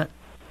time again.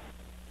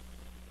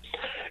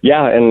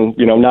 Yeah, and,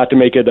 not to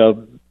make it a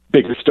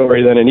bigger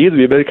story than it needs to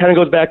be, but it kind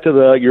of goes back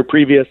to your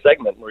previous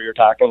segment where you're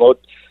talking about,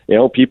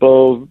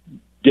 people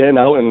getting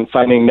out and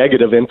finding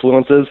negative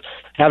influences,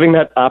 having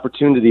that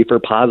opportunity for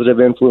positive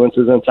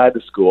influences inside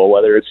the school,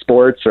 whether it's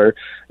sports or,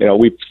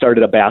 we've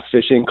started a bass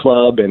fishing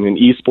club and an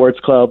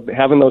esports club,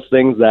 having those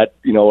things that,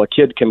 a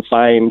kid can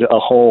find a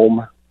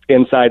home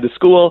inside the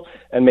school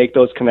and make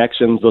those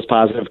connections, those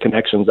positive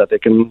connections that they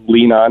can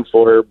lean on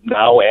for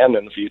now and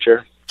in the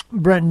future.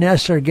 Brent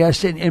Ness, our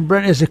guest. And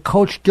Brent, as a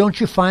coach, don't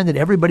you find that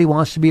everybody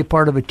wants to be a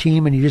part of a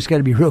team, and you just got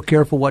to be real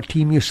careful what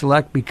team you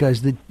select,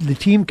 because the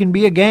team can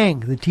be a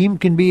gang. The team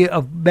can be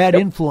a bad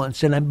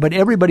influence, but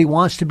everybody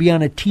wants to be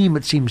on a team,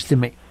 it seems to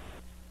me.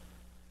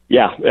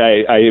 Yeah,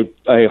 I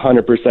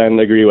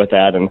 100% agree with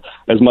that. And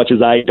as much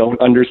as I don't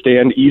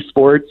understand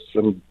esports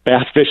and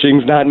bass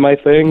fishing's not my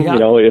thing,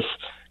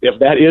 if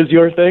that is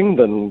your thing,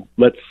 then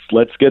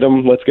let's get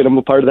them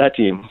a part of that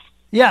team.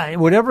 Yeah,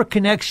 whatever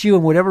connects you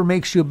and whatever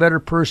makes you a better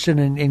person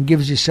and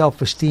gives you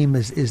self-esteem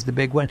is the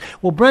big one.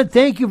 Well, Brent,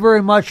 thank you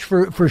very much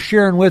for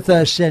sharing with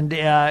us, and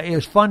it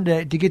was fun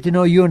to get to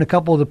know you and a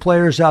couple of the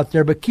players out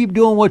there, but keep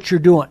doing what you're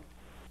doing.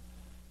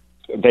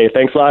 Hey,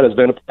 thanks a lot. It's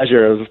been a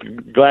pleasure. I was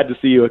glad to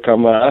see you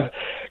come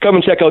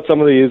and check out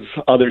some of these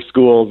other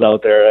schools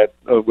out there.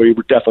 We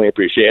definitely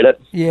appreciate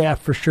it. Yeah,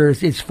 for sure.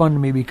 It's fun to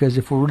me, because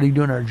if we're really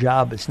doing our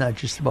job, it's not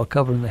just about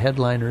covering the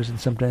headliners, and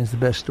sometimes the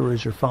best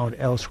stories are found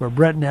elsewhere.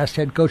 Brent Ness,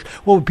 head coach.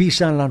 We'll have a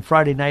piece on it on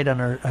Friday night on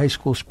our high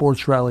school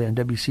sports rally on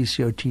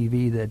WCCO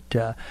TV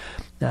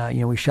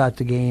that we shot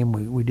the game.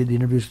 We did the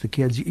interviews with the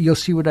kids. You'll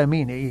see what I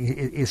mean.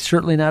 It's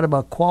certainly not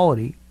about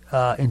quality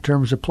in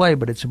terms of play,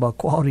 but it's about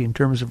quality in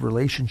terms of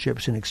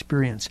relationships and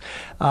experience.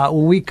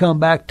 When we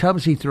come back,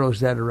 Tubbsy throws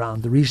that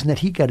around, the reason that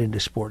he got into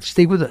sports.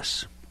 Stay with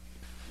us.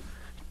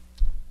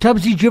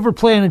 Tubbsy, did you ever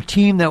play on a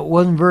team that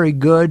wasn't very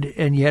good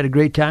and you had a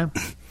great time?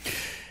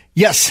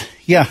 Yes.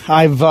 Yeah.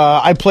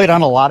 I played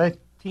on a lot of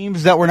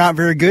teams that were not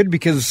very good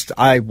because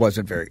I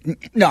wasn't very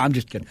 – no, I'm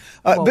just kidding.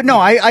 But no,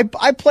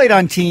 I played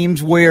on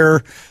teams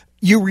where –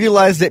 you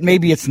realize that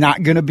maybe it's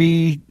not going to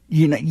be,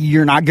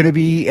 you're not going to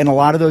be in a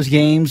lot of those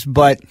games,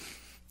 but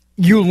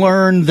you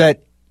learn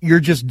that you're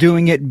just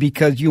doing it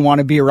because you want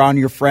to be around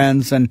your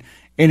friends, and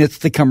it's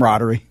the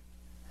camaraderie.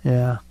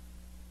 Yeah.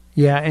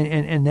 Yeah,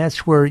 and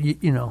that's where,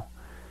 you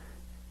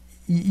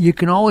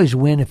can always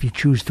win if you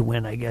choose to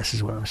win, I guess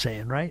is what I'm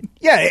saying, right?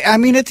 Yeah, I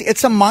mean, it's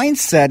a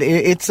mindset.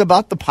 It's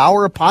about the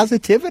power of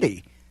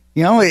positivity.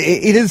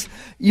 It is,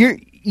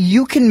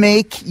 you can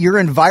make your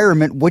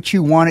environment what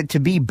you want it to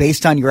be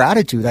based on your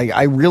attitude.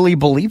 I really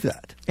believe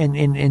that.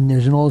 And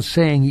there's an old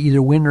saying, you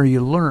either win or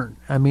you learn.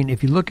 I mean,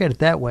 if you look at it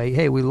that way,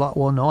 hey,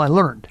 no, I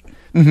learned.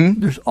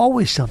 Mm-hmm. There's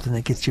always something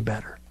that gets you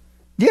better.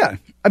 Yeah.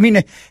 I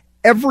mean,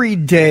 every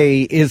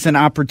day is an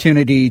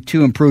opportunity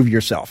to improve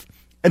yourself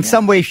in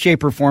some way,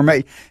 shape, or form.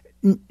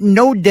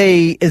 No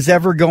day is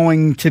ever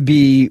going to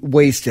be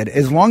wasted.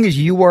 As long as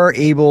you are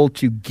able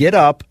to get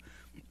up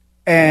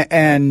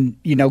and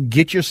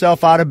get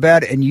yourself out of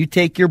bed and you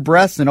take your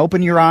breaths and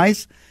open your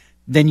eyes,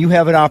 then you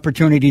have an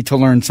opportunity to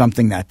learn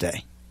something that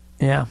day.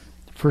 Yeah,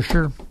 for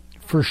sure.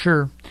 For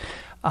sure.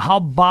 How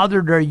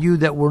bothered are you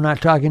that we're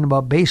not talking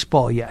about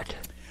baseball yet?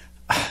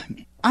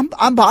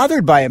 I'm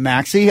bothered by it,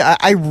 Maxie.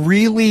 I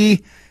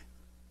really,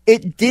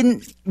 it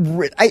didn't,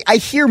 I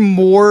hear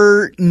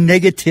more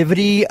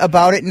negativity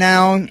about it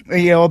now,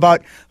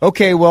 about,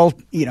 okay, well,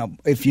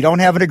 if you don't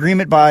have an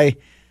agreement by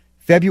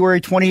February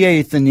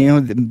 28th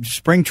and, the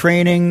spring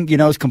training,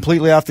 is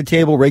completely off the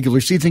table, regular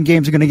season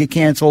games are going to get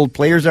canceled,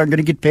 players aren't going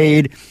to get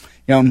paid,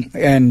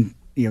 and,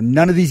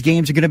 none of these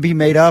games are going to be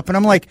made up. And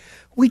I'm like,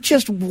 we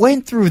just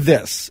went through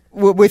this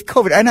with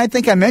COVID. And I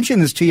think I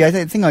mentioned this to you, I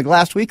think like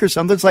last week or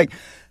something. It's like,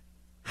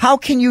 how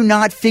can you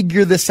not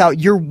figure this out?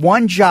 Your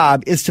one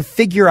job is to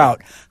figure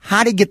out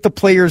how to get the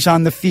players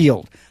on the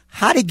field,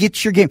 how to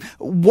get your game.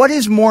 What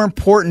is more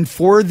important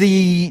for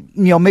the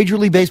Major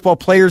League Baseball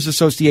Players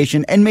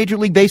Association and Major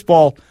League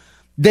Baseball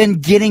than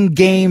getting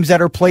games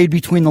that are played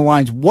between the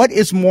lines? What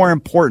is more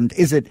important?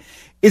 Is it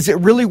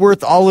really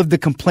worth all of the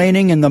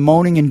complaining and the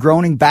moaning and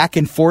groaning back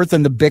and forth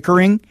and the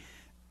bickering?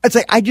 It's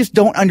like, I just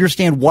don't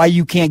understand why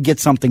you can't get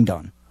something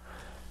done.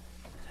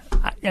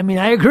 I mean,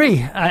 I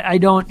agree. I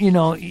don't,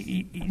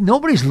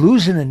 nobody's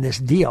losing in this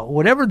deal.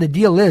 Whatever the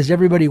deal is,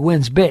 everybody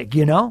wins big,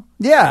 Yeah,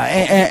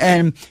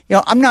 and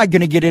I'm not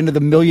going to get into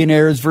the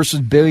millionaires versus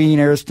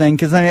billionaires thing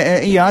because,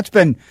 it's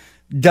been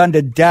done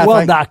to death.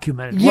 Well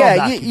documented.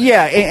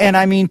 Yeah. And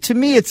I mean, to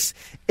me, it's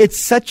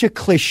such a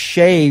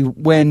cliche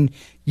when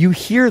you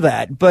hear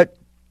that. But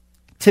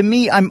to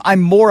me,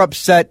 I'm more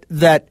upset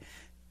that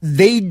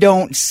they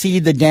don't see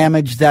the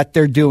damage that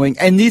they're doing.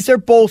 And these are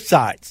both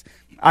sides.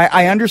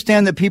 I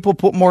understand that people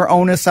put more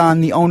onus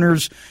on the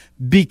owners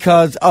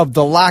because of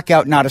the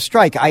lockout, not a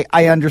strike.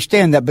 I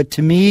understand that. But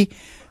to me,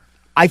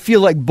 I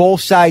feel like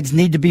both sides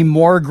need to be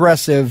more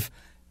aggressive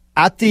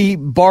at the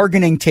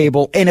bargaining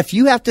table. And if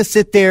you have to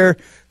sit there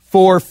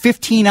for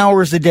 15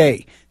 hours a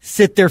day,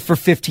 sit there for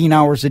 15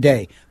 hours a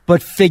day,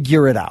 but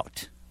figure it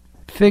out.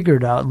 Figure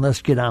it out and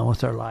let's get on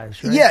with our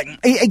lives, right? Yeah,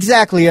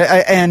 exactly.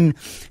 And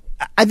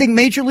I think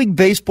Major League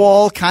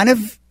Baseball kind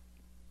of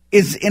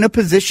is in a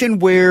position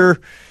where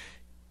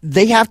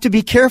they have to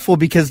be careful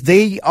because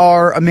they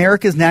are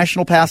America's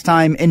national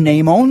pastime in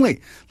name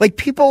only.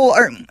 Like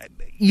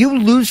you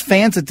lose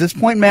fans at this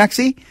point,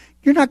 Maxie,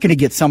 you're not going to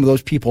get some of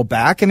those people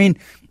back. I mean,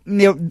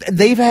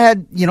 they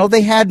had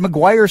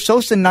McGuire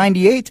Sosa in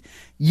 98.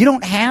 You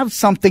don't have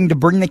something to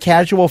bring the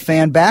casual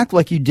fan back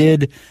like you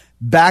did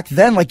back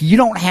then. Like, you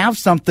don't have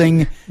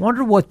something.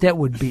 Wonder what that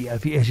would be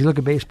as you look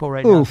at baseball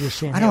right now. If you're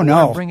saying, I don't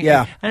know.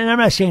 Yeah. And I'm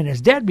not saying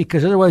it's dead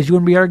because otherwise you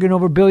wouldn't be arguing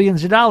over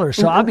billions of dollars.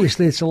 So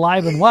obviously it's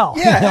alive and well.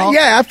 Yeah,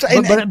 yeah.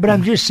 Absolutely. But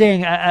I'm just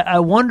saying,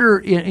 I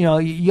wonder,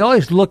 you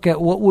always look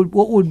at what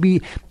would be,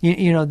 the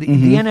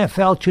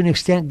NFL to an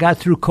extent got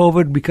through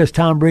COVID because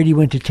Tom Brady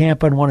went to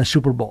Tampa and won a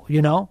Super Bowl,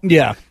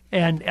 Yeah.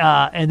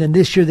 And then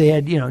this year they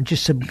had,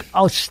 just some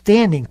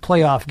outstanding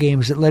playoff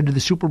games that led to the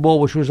Super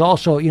Bowl, which was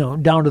also,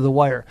 down to the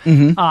wire.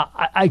 Mm-hmm.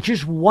 I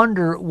just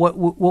wonder what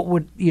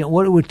would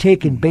what it would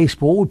take in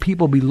baseball. What would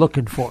people be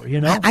looking for?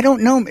 I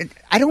don't know.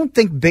 I don't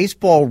think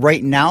baseball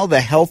right now,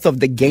 the health of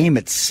the game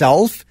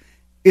itself,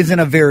 is in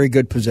a very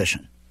good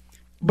position.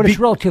 But it's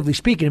relatively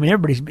speaking. I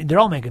mean, they're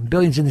all making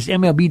billions in this.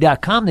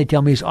 MLB.com, they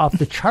tell me, is off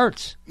the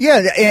charts.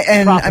 Yeah,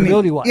 and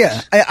profitability-wise.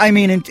 Yeah, I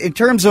mean, in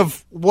terms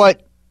of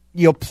what.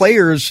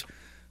 Players,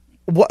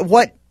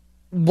 what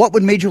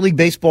would Major League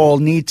Baseball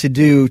need to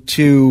do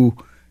to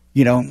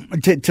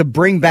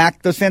bring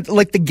back those fans?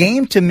 Like, the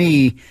game, to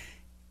me,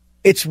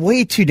 it's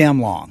way too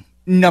damn long.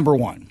 Number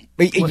one.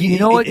 Well, you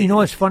know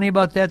what's funny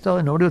about that, though?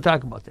 Nobody will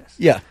talk about this.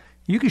 Yeah.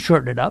 You can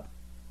shorten it up.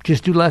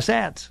 Just do less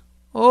ads.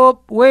 Oh,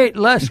 wait,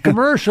 less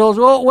commercials.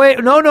 Oh,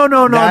 wait, no, don't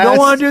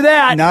want to do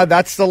that. No,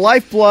 that's the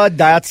lifeblood.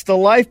 That's the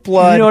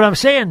lifeblood. You know what I'm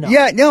saying, though?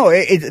 Yeah, no,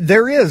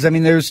 there is. I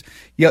mean, there's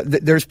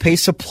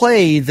pace of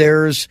play.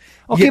 There's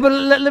okay, but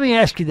let me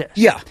ask you this.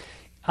 Yeah,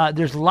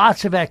 there's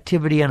lots of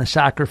activity on a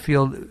soccer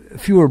field,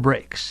 fewer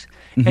breaks,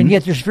 and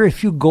yet there's very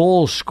few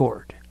goals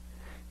scored.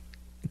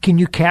 Can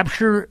you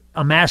capture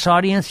a mass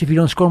audience if you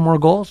don't score more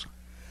goals?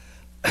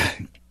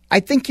 I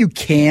think you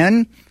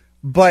can,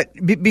 but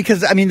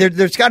because I mean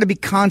there's got to be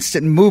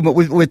constant movement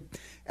with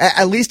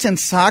at least in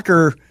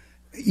soccer.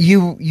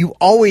 You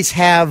always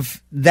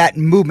have that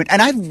movement,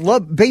 and I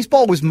love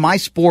baseball. Was my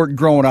sport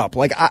growing up.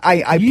 Like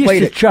I you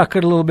played used to chuck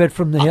it a little bit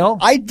from the hill.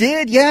 I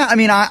did, yeah. I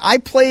mean, I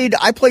played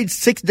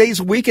 6 days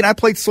a week, and I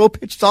played slow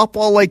pitch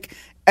softball like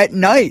at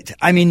night.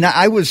 I mean,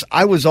 I was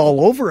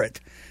all over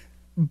it.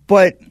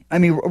 But I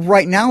mean,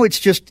 right now it's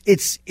just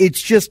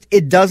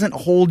it doesn't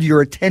hold your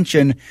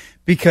attention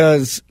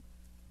because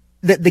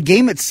the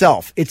game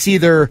itself, it's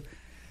either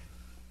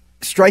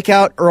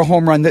strikeout or a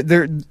home run.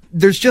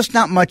 There's just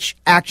not much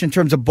action in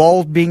terms of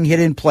balls being hit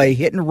in play,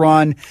 hit and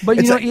run. But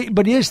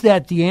but is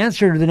that the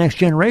answer to the next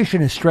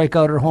generation is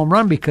strikeout or home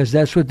run because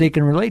that's what they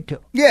can relate to?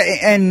 Yeah,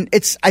 and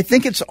I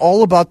think it's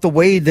all about the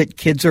way that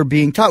kids are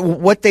being taught.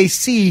 What they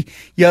see,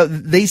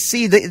 they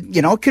see that,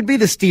 it could be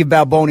the Steve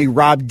Balboni,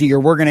 Rob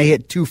Deere. We're going to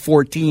hit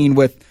 214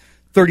 with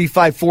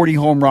 35, 40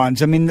 home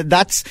runs. I mean,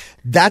 that's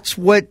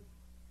what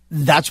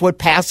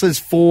passes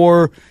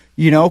for,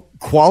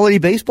 quality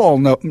baseball,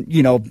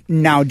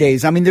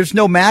 nowadays. I mean, there's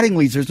no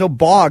Mattinglys, there's no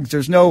Boggs,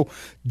 there's no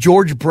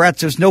George Bretts,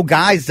 there's no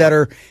guys that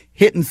are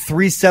hitting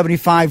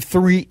 375,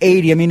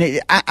 380. I mean,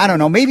 I don't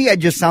know. Maybe I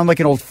just sound like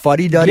an old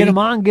fuddy-duddy. Get him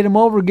on, get him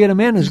over, get him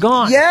in is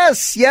gone.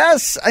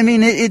 Yes. I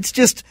mean, it's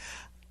just,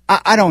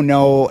 I don't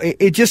know.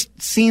 It just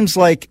seems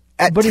like.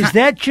 But is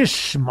that just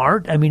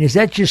smart? I mean, is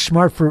that just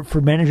smart for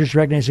managers to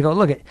recognize to go,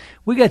 look,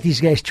 we got these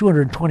guys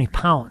 220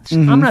 pounds.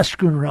 Mm-hmm. I'm not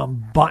screwing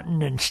around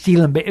bunting and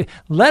stealing.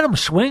 Let them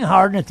swing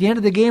hard, and at the end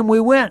of the game, we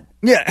win.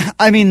 Yeah,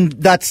 I mean,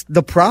 that's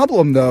the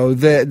problem, though,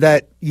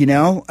 that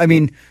I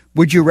mean,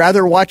 would you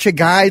rather watch a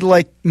guy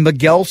like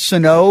Miguel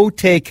Sano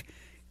take,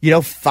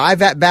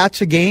 5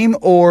 at-bats a game,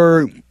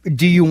 or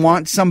do you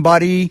want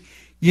somebody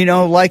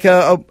like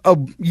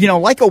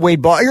like a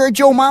Wade Ball or a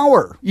Joe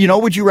Mauer.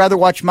 Would you rather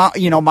watch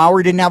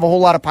Mauer didn't have a whole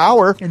lot of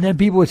power? And then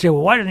people would say,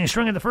 well, why didn't he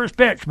swing at the first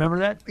pitch? Remember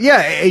that?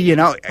 Yeah,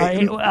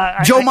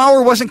 Joe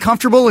Mauer wasn't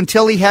comfortable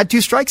until he had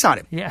 2 strikes on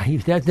him. Yeah,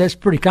 that's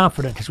pretty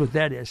confident is what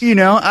that is.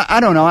 I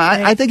don't know.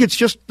 I think it's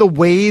just the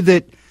way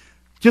that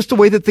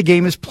the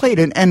game is played.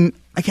 And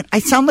I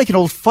sound like an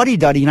old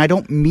fuddy-duddy, and I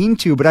don't mean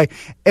to, but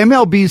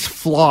MLB's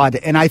flawed,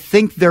 and I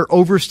think they're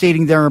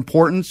overstating their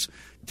importance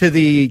to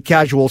the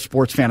casual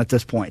sports fan at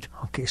this point.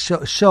 Okay,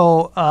 so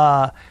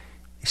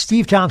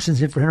Steve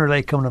Thompson's in for Henry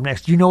Lake coming up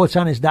next. Do you know what's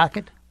on his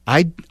docket?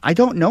 I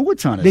don't know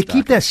what's on his docket. They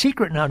keep that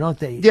secret now, don't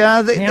they? Yeah.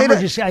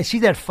 I see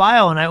that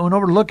file, and I went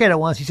over to look at it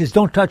once. He says,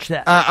 don't touch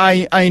that.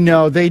 I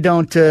know. They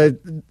don't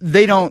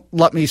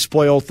let me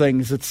spoil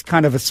things. It's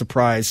kind of a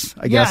surprise,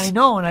 I guess. Yeah, I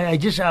know, and I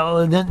just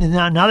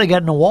now they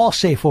got in a wall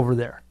safe over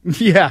there.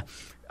 Yeah.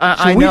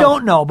 So we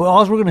don't know, but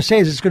all we're going to say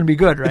is it's going to be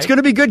good, right? It's going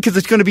to be good because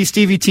it's going to be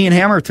Stevie T and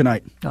Hammer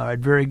tonight. All right,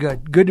 very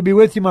good. Good to be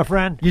with you, my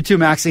friend. You too,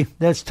 Maxie.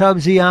 That's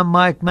Tubbsy. I'm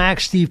Mike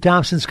Max. Steve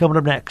Thompson's coming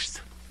up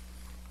next.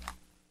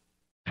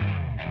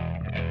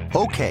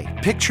 Okay,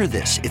 picture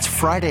this. It's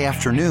Friday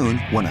afternoon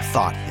when a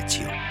thought hits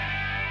you.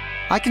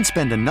 I can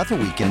spend another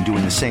weekend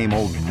doing the same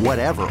old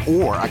whatever,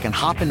 or I can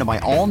hop into my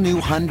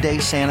all-new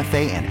Hyundai Santa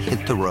Fe and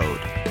hit the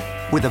road.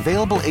 With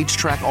available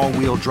H-Track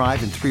all-wheel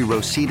drive and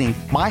 3-row seating,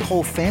 my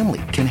whole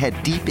family can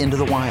head deep into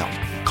the wild.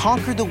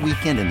 Conquer the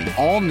weekend in the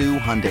all-new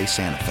Hyundai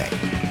Santa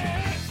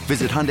Fe.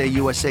 Visit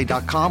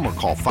HyundaiUSA.com or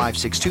call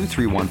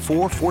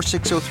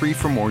 562-314-4603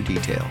 for more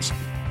details.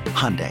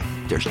 Hyundai,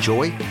 there's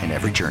joy in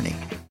every journey.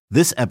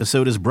 This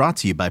episode is brought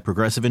to you by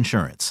Progressive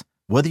Insurance.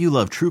 Whether you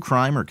love true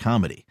crime or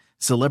comedy,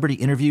 celebrity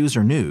interviews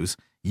or news,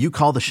 you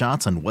call the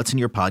shots on what's in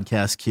your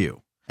podcast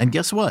queue. And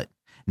guess what?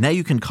 Now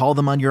you can call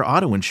them on your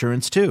auto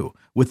insurance too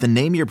with the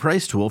Name Your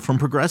Price tool from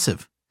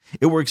Progressive.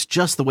 It works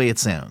just the way it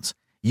sounds.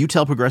 You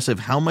tell Progressive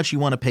how much you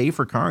want to pay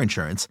for car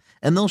insurance,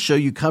 and they'll show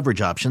you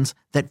coverage options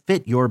that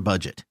fit your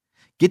budget.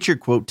 Get your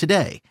quote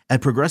today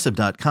at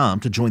Progressive.com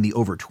to join the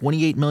over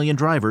 28 million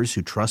drivers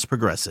who trust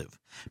Progressive.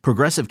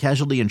 Progressive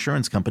Casualty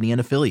Insurance Company and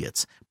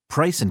Affiliates.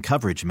 Price and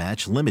coverage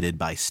match limited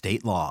by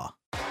state law.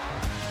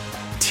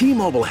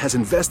 T-Mobile has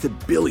invested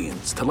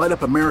billions to light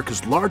up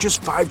America's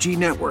largest 5G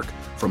network,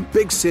 from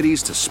big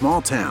cities to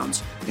small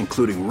towns,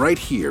 including right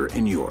here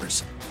in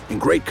yours.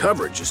 And great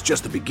coverage is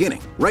just the beginning.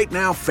 Right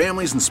now,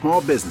 families and small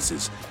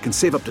businesses can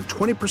save up to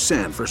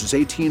 20% versus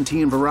AT&T and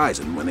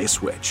Verizon when they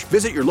switch.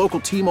 Visit your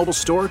local T-Mobile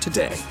store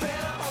today.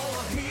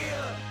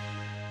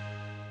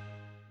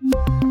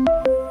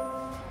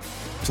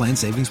 Plan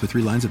savings with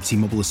 3 lines of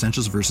T-Mobile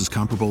Essentials versus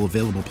comparable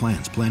available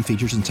plans. Plan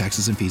features and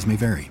taxes and fees may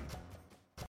vary.